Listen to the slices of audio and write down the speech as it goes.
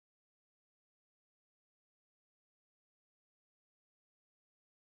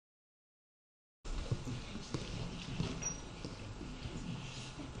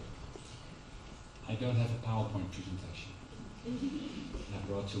don't have a PowerPoint presentation. I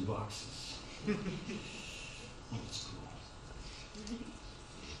brought 2 boxes. Oh, that's cool.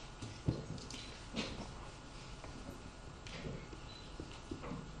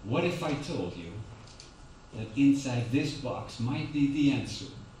 What if I told you that inside this box might be the answer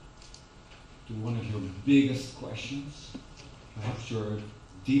to one of your biggest questions, perhaps your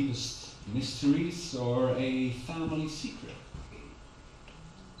deepest mysteries, or a family secret?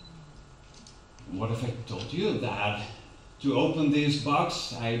 What if I told you that to open this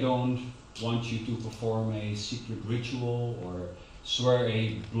box, I don't want you to perform a secret ritual or swear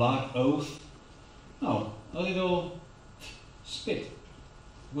a blood oath? No, a little spit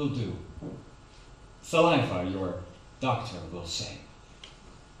will do. Saliva, your doctor will say.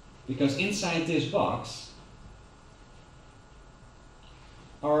 Because inside this box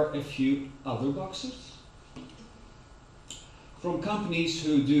are a few other boxes from companies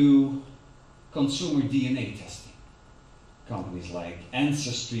who do consumer DNA testing. Companies like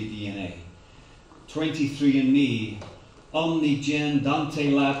Ancestry DNA, 23andMe, OmniGen,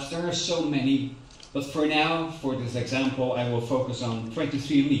 Dante Labs. There are so many, but for now, for this example, I will focus on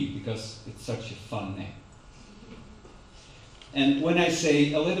 23andMe because it's such a fun name. And when I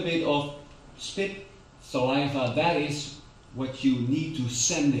say a little bit of spit, saliva, that is what you need to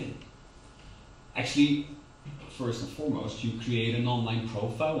send in. Actually, first and foremost, you create an online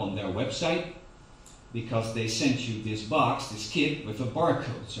profile on their website because they sent you this box, this kit, with a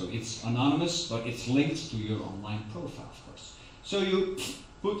barcode. So it's anonymous, but it's linked to your online profile, of course. So you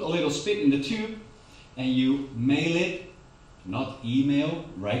put a little spit in the tube and you mail it, not email,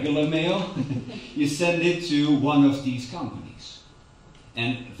 regular mail. You send it to one of these companies.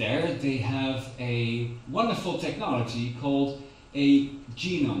 And there they have a wonderful technology called a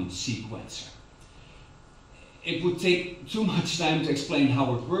genome sequencer. It would take too much time to explain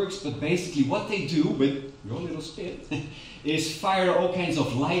how it works, but basically what they do with your little spit is fire all kinds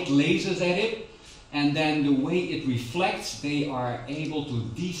of light lasers at it, and then the way it reflects, they are able to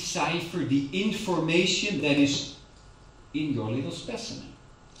decipher the information that is in your little specimen.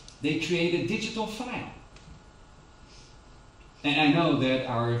 They create a digital file. And I know that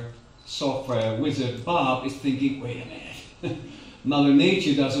our software wizard Bob is thinking, wait a minute, Mother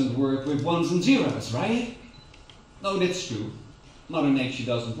Nature doesn't work with ones and zeros, right? No, that's true. Mother Nature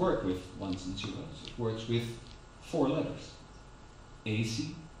doesn't work with ones and zeros. It works with 4 letters.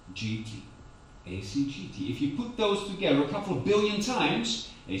 AC, GT. AC, GT. If you put those together a couple of billion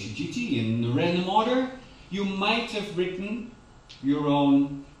times, AC, GT, in random order, you might have written your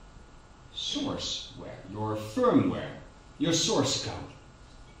own sourceware, your firmware, your source code.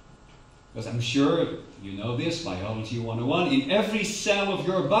 Because I'm sure you know this, Biology 101, in every cell of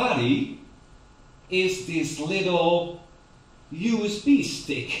your body is this little USB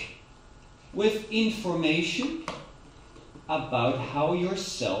stick with information about how your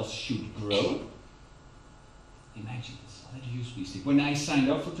cells should grow. Imagine this, a little USB stick. When I signed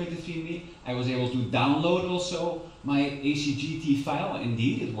up for 23andMe, I was able to download also my ACGT file.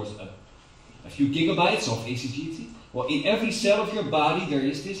 Indeed, it was a few gigabytes of ACGT. Well, in every cell of your body, there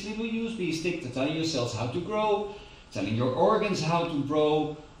is this little USB stick to tell your cells how to grow, telling your organs how to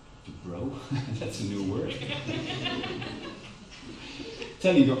grow. To grow? That's a new word.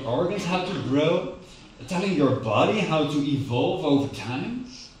 Telling your organs how to grow, telling your body how to evolve over time.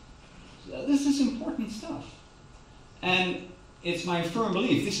 So this is important stuff. And it's my firm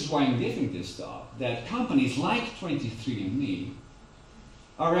belief, this is why I'm giving this talk, that companies like 23andMe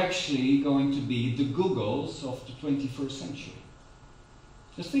are actually going to be the Googles of the 21st century.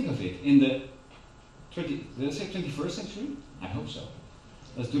 Just think of it. In the did I say 21st century? I hope so.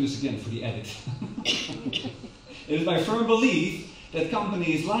 Let's do this again for the edit. It is my firm belief that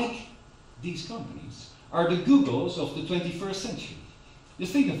companies like these companies are the Googles of the 21st century.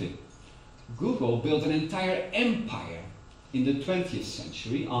 Just think of it. Google built an entire empire in the 20th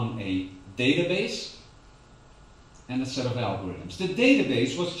century on a database and a set of algorithms. The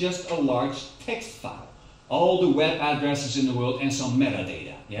database was just a large text file. All the web addresses in the world and some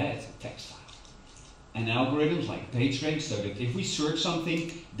metadata. Yeah, it's a text file. And algorithms like PageRank, so that if we search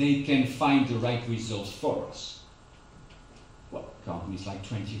something, they can find the right results for us. Well, companies like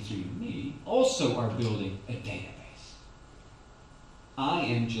 23andMe also are building a database. I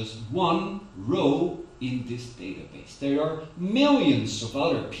am just one row in this database. There are millions of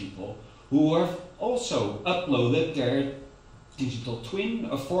other people who have also uploaded their digital twin,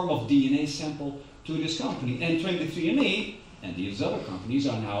 a form of DNA sample, to this company. And 23andMe and these other companies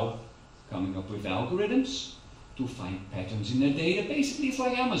are now coming up with algorithms to find patterns in their data. Basically, it's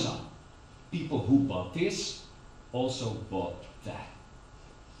like Amazon. People who bought this also bought that.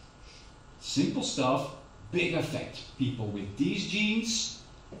 Simple stuff, big effect. People with these genes,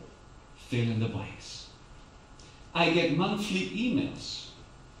 fill in the blanks. I get monthly emails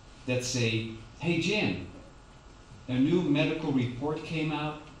that say, hey Jim, a new medical report came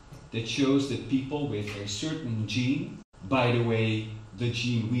out that shows that people with a certain gene, by the way, the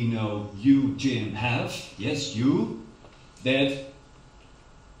gene we know you, Jim, have, yes, you, that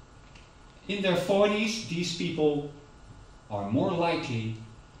in their 40s, these people are more likely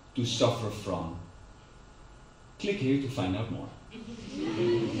to suffer from. Click here to find out more.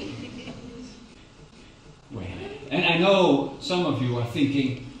 Wait a minute. And I know some of you are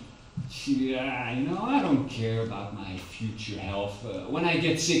thinking, yeah, you know, I don't care about my future health. When I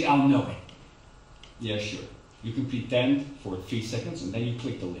get sick, I'll know it. Yeah, sure. You can pretend for 3 seconds and then you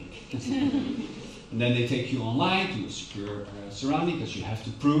click the link. And then they take you online to a secure surrounding because you have to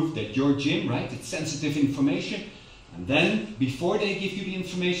prove that your gym, right? It's sensitive information. And then, before they give you the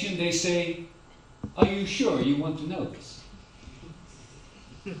information, they say, are you sure you want to know this?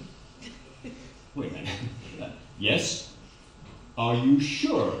 Wait a minute. Yes? Are you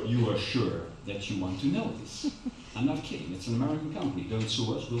sure that you want to know this? I'm not kidding. It's an American company. Don't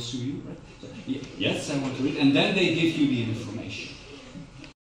sue us. We'll sue you, right? So, yes, I want to read. And then they give you the information.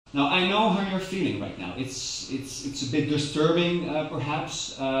 Now, I know how you're feeling right now. It's a bit disturbing,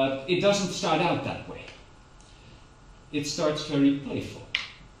 perhaps. It doesn't start out that way. It starts very playful.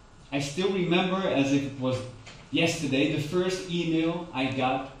 I still remember, as if it was yesterday, the first email I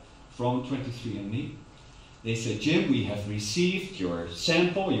got from 23andMe. They said, Jim, we have received your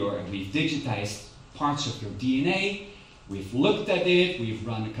sample, we've digitized parts of your DNA, we've looked at it, we've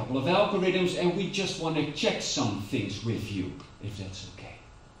run a couple of algorithms, and we just want to check some things with you, if that's okay.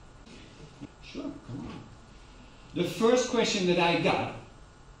 Sure, come on. The first question that I got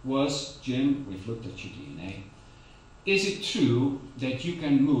was, Jim, we've looked at your DNA. Is it true that you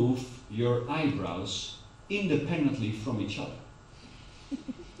can move your eyebrows independently from each other?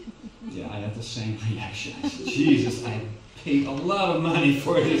 Yeah, I had the same reaction. I said, Jesus, I paid a lot of money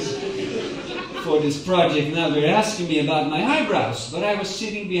for this project. Now they're asking me about my eyebrows. But I was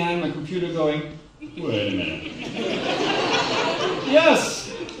sitting behind my computer going, wait a minute.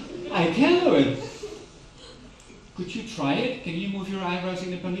 Yes, I can do it. Could you try it? Can you move your eyebrows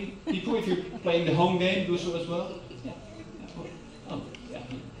independently? People, if you're playing the home game, do so as well? Yeah. Oh, yeah.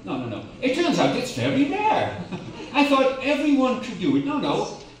 No. It turns out it's very rare. I thought everyone could do it.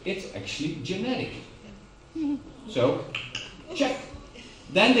 No. It's actually genetic. So, check.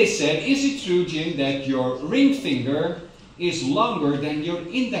 Then they said, is it true, Jim, that your ring finger is longer than your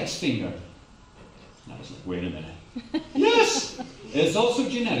index finger? And I was like, wait a minute. Yes! It's also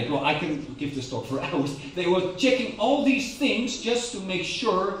genetic. Well, I can give this talk for hours. They were checking all these things just to make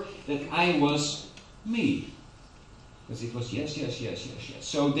sure that I was me. Because it was yes.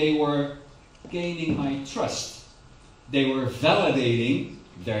 So they were gaining my trust. They were validating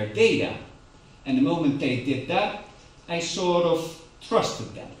their data. And the moment they did that, I sort of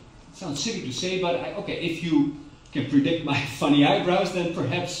trusted them. It sounds silly to say, but okay, if you can predict my funny eyebrows, then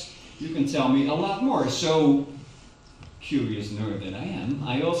perhaps you can tell me a lot more. So, curious nerd that I am,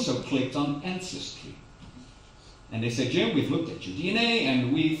 I also clicked on Ancestry. And they said, Jim, we've looked at your DNA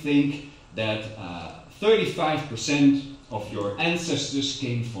and we think that 35% of your ancestors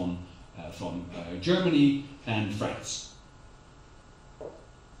came from Germany and France.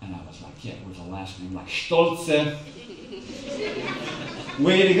 And I was like, yeah, with a last name like Stolze.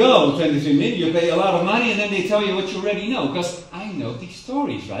 Way to go, 23andMe. You pay a lot of money and then they tell you what you already know. Because I know these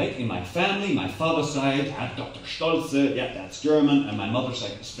stories, right? In my family, my father's side had Dr. Stolze. Yeah, that's German. And my mother's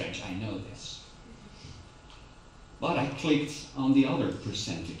side is French. I know this. But I clicked on the other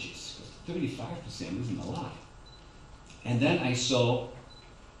percentages. Because 35% isn't a lot. And then I saw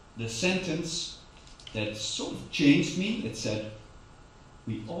the sentence that sort of changed me. It said,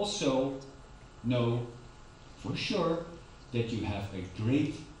 we also know for sure that you have a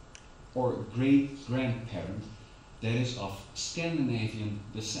great or great-grandparent that is of Scandinavian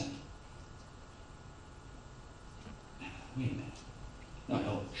descent. Wait a minute.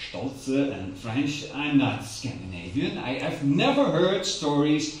 No, Stolze and French, I'm not Scandinavian. I've never heard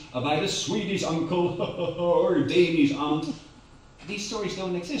stories about a Swedish uncle or a Danish aunt. These stories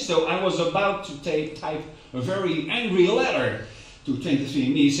don't exist. So I was about to type a very angry letter to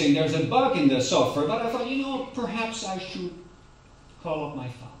 23andMe saying there's a bug in the software, but I thought, you know, perhaps I should call up my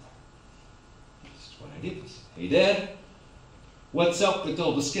father. That's what I did. Hey Dad, what's up with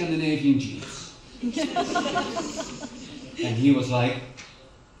all the Scandinavian genes? And he was like,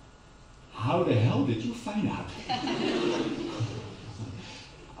 how the hell did you find out?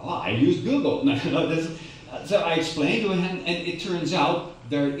 Well, I used Google. So I explained to him, and it turns out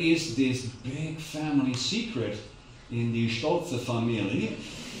there is this big family secret in the Stolze family.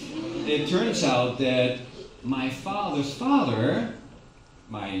 It turns out that my father's father,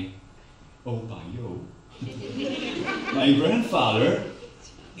 my opa yo, my grandfather,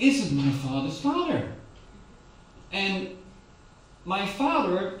 isn't my father's father. And my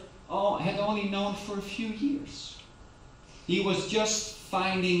father had only known for a few years. He was just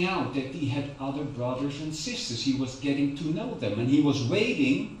finding out that he had other brothers and sisters. He was getting to know them, and he was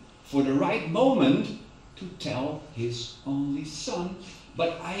waiting for the right moment to tell his only son.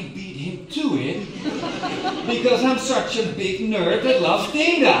 But I beat him to it because I'm such a big nerd that loves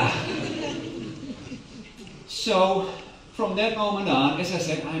data. So from that moment on, as I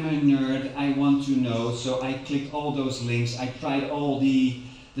said, I'm a nerd, I want to know, so I clicked all those links, I tried all the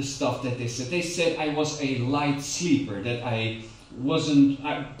stuff that they said. They said I was a light sleeper, that I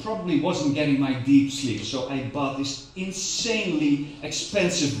probably wasn't getting my deep sleep, so I bought this insanely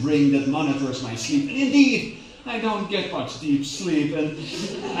expensive ring that monitors my sleep, and indeed, I don't get much deep sleep, and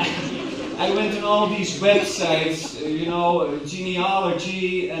I went on all these websites,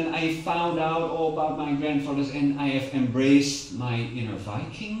 genealogy, and I found out all about my grandfathers, and I have embraced my inner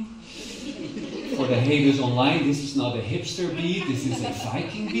Viking. For the haters online, this is not a hipster beard, this is a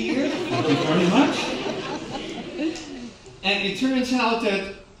Viking beard. Thank you very much. And it turns out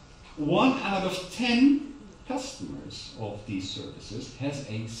that 1 out of 10 customers of these services has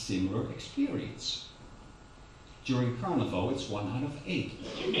a similar experience. During Carnival, it's 1 out of 8.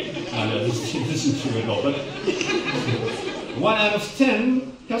 No, this isn't true at all, but 1 out of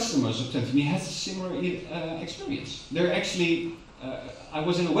 10 customers of me has a similar experience. They're actually, I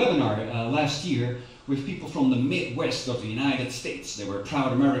was in a webinar last year with people from the Midwest of the United States. They were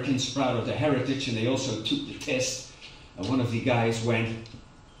proud Americans, proud of their heritage, and they also took the test. One of the guys went,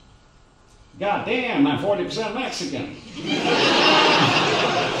 "God damn, I'm 40% Mexican."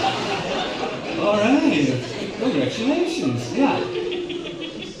 All right. Congratulations, yeah.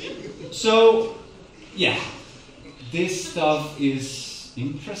 So, yeah, this stuff is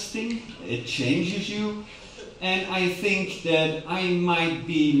interesting, it changes you, and I think that I might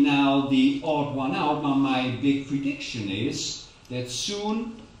be now the odd one out, but my big prediction is that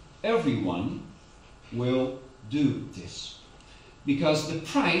soon everyone will do this. Because the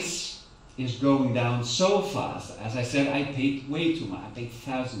price is going down so fast. As I said, I paid way too much, I paid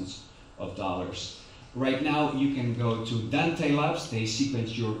thousands of dollars. Right now, you can go to Dante Labs. They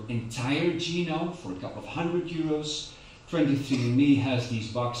sequence your entire genome for a couple of €100. 23andMe has these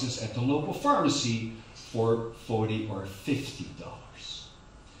boxes at the local pharmacy for $40 or $50.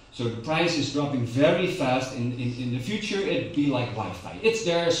 So the price is dropping very fast. In the future, it'd be like Wi-Fi. It's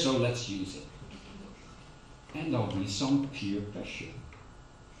there, so let's use it. And there'll be some peer pressure.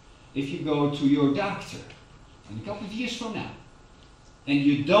 If you go to your doctor in a couple of years from now, and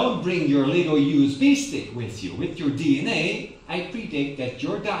you don't bring your little USB stick with you, with your DNA, I predict that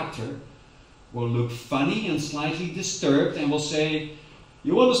your doctor will look funny and slightly disturbed and will say,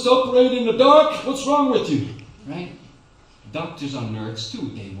 "You want us to operate in the dark? What's wrong with you?" Right? Doctors are nerds too,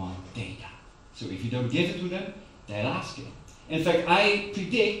 they want data. So if you don't give it to them, they'll ask it. In fact, I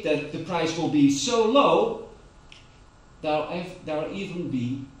predict that the price will be so low, there'll even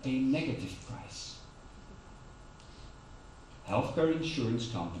be a negative price. Healthcare insurance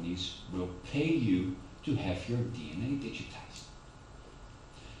companies will pay you to have your DNA digitized.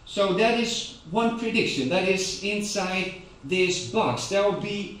 So that is one prediction. That is inside this box. There will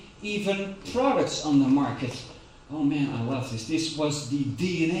be even products on the market. Oh man, I love this. This was the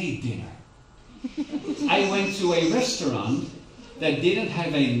DNA dinner. I went to a restaurant that didn't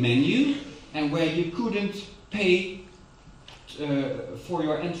have a menu and where you couldn't pay for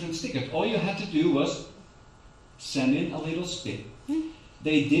your entrance ticket. All you had to do was send in a little spit.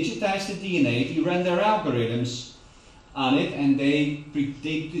 They digitized the DNA, they ran their algorithms on it, and they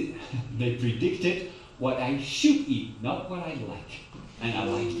predicted what I should eat, not what I like. And I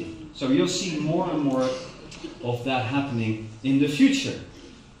liked it. So you'll see more and more of that happening in the future.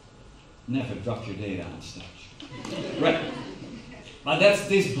 Never drop your data on stage. Right. But that's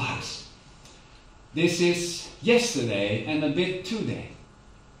this box. This is yesterday and a bit today.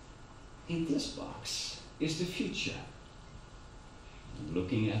 In this box is the future. I'm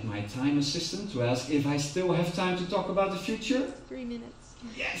looking at my time assistant to ask if I still have time to talk about the future. 3 minutes.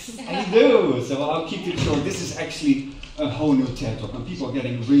 Yes, I do. So I'll keep it short. This is actually a whole new TED Talk, and people are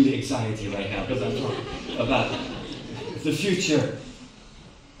getting really anxiety right now because I'm talking about the future.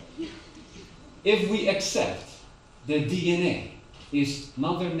 If we accept that DNA is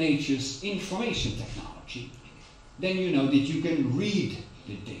Mother Nature's information technology, then you know that you can read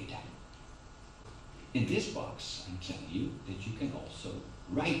the data. In this box, I'm telling you that you can also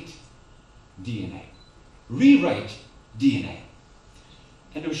write DNA, rewrite DNA.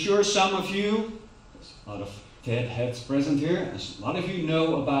 And I'm sure some of you, there's a lot of TED heads present here, a lot of you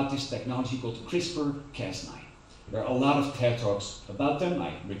know about this technology called CRISPR-Cas9. There are a lot of TED Talks about them.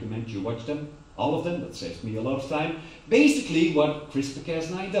 I recommend you watch them, all of them. That saves me a lot of time. Basically, what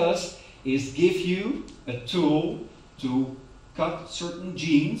CRISPR-Cas9 does is give you a tool to cut certain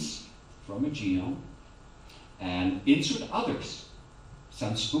genes from a genome and insert others.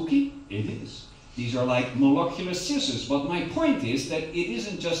 Sounds spooky? It is. These are like molecular scissors. But my point is that it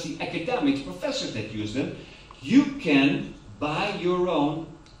isn't just the academics, professors that use them. You can buy your own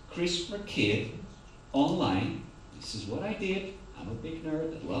CRISPR kit online. This is what I did. I'm a big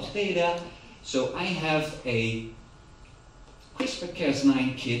nerd that loves data. So I have a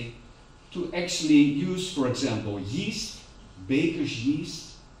CRISPR-Cas9 kit to actually use, for example, yeast, baker's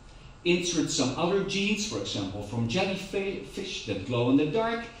yeast, insert some other genes, for example, from jellyfish that glow in the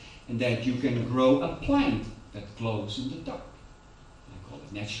dark, and that you can grow a plant that glows in the dark. I call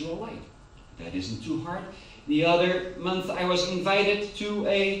it natural light. That isn't too hard. The other month I was invited to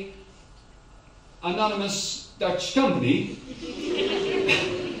an anonymous Dutch company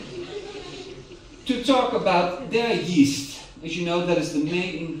to talk about their yeast. As you know, that is the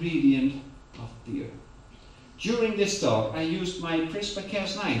main ingredient of beer. During this talk, I used my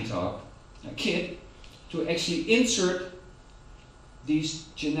CRISPR-Cas9 kit to actually insert these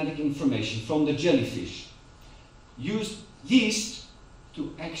genetic information from the jellyfish. Used yeast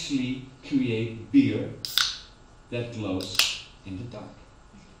to actually create beer that glows in the dark.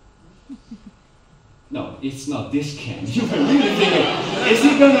 No, it's not this can. You were really thinking, is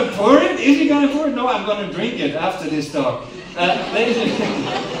he going to pour it? Is he going to pour it? No, I'm going to drink it after this talk.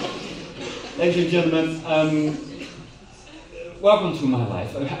 Ladies and gentlemen, welcome to my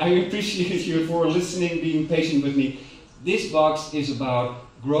life. I appreciate you for listening, being patient with me. This box is about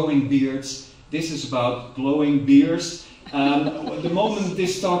growing beards. This is about glowing beers. The moment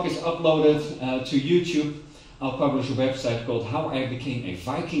this talk is uploaded to YouTube, I'll publish a website called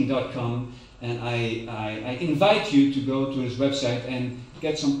howibecame-a-viking.com, and I invite you to go to this website and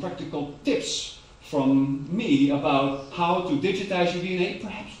get some practical tips from me about how to digitize your DNA.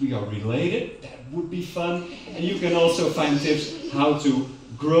 Perhaps we are related, that would be fun. And you can also find tips how to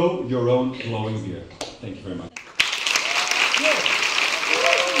grow your own glowing beard. Thank you very much.